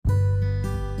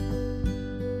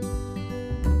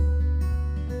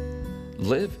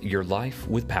Live your life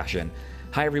with passion.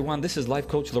 Hi everyone, this is Life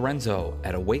Coach Lorenzo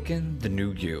at Awaken the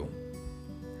New You.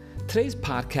 Today's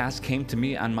podcast came to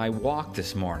me on my walk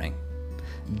this morning.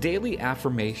 Daily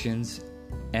affirmations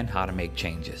and how to make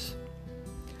changes.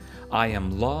 I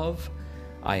am love.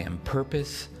 I am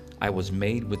purpose. I was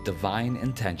made with divine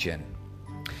intention.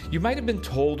 You might have been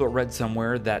told or read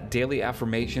somewhere that daily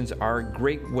affirmations are a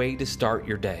great way to start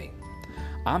your day.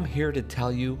 I'm here to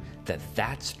tell you that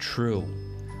that's true.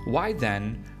 Why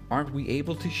then aren't we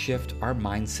able to shift our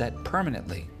mindset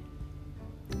permanently?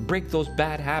 Break those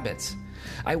bad habits.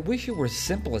 I wish it were as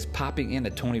simple as popping in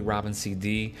a Tony Robbins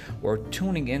CD or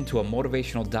tuning into a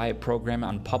motivational diet program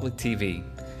on public TV,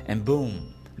 and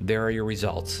boom, there are your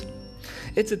results.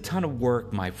 It's a ton of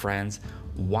work, my friends.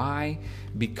 Why?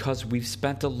 Because we've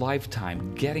spent a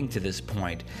lifetime getting to this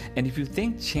point, and if you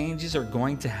think changes are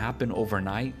going to happen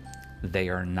overnight, they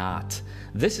are not.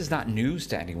 This is not news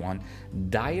to anyone.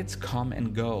 Diets come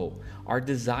and go. Our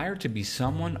desire to be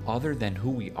someone other than who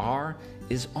we are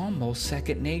is almost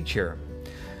second nature.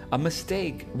 A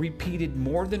mistake repeated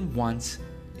more than once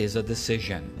is a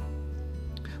decision.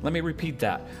 Let me repeat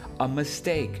that. A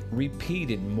mistake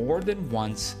repeated more than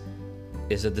once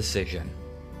is a decision.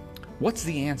 What's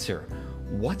the answer?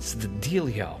 What's the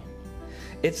dealio?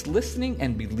 It's listening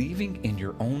and believing in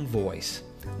your own voice,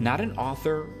 not an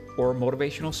author or a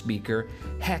motivational speaker,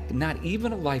 heck, not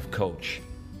even a life coach.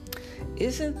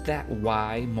 Isn't that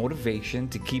why motivation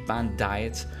to keep on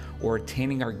diets or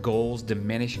attaining our goals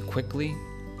diminish quickly?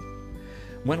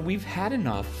 When we've had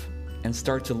enough and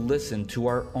start to listen to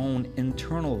our own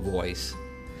internal voice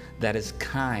that is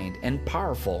kind and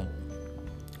powerful,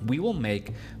 we will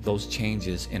make those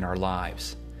changes in our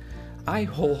lives. I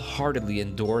wholeheartedly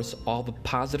endorse all the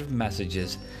positive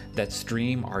messages that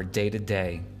stream our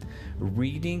day-to-day.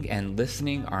 Reading and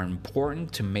listening are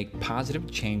important to make positive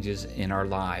changes in our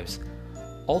lives.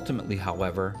 Ultimately,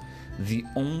 however, the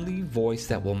only voice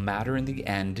that will matter in the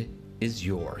end is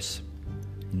yours.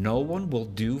 No one will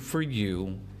do for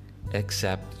you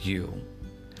except you.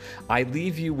 I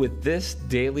leave you with this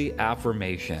daily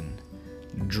affirmation: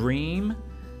 dream,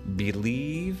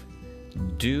 believe,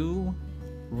 do,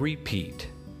 repeat.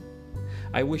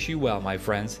 I wish you well, my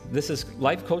friends. This is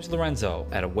Life Coach Lorenzo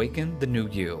at Awaken the New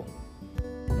You.